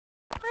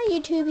Hi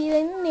YouTube,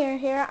 Elaine Lanier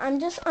here. I'm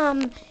just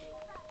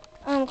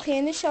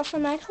clearing the shelf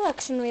from my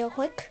collection real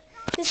quick.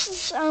 This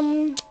is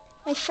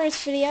my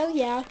first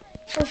video,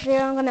 first video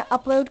I'm gonna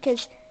upload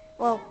because,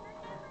 well,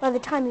 by the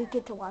time you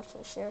get to watch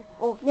this,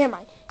 never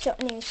mind. So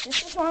anyways,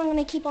 this is where I'm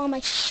gonna keep all my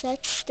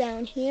sets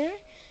down here,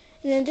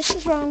 and then this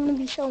is where I'm gonna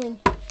be filming.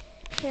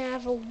 Here I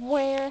have a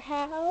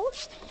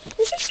warehouse.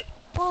 I'm just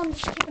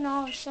keeping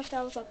all the stuff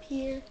that was up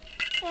here.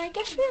 And I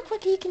guess real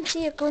quick you can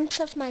see a glimpse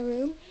of my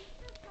room.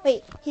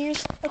 Wait,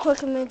 here's a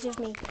quick image of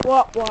me.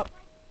 Wop, wop.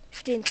 If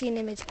you didn't see an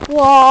image.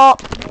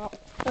 Wop, wop.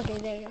 Okay,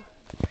 there you go.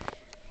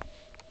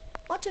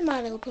 Watching My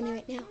Little Pony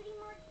right now.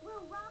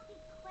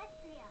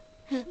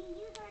 Huh.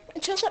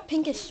 It shows up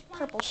pinkish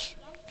purplish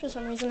for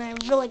some reason. I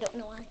really don't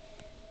know why.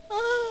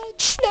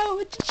 It's snow.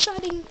 It's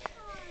exciting.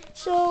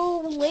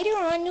 So later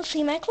on you'll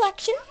see my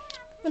collection.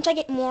 Once I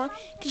get more,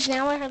 because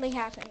now I hardly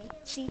have any.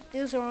 See,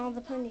 those are all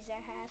the ponies I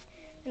have.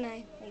 And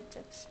I need to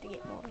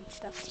get more and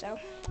stuff, so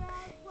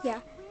yeah.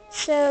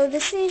 So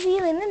this is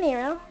Elaine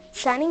Lanier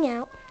signing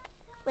out.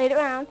 Later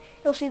on,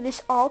 you'll see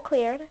this all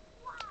cleared.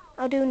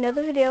 I'll do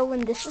another video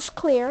when this is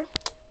clear,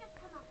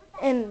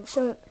 and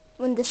so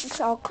when this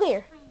is all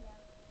clear.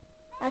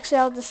 Actually,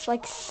 I'll just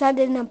send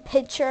in a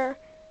picture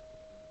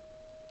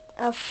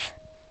of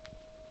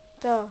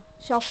the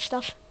shelf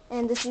stuff.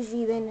 And this is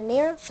Elaine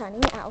Lanier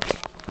signing out.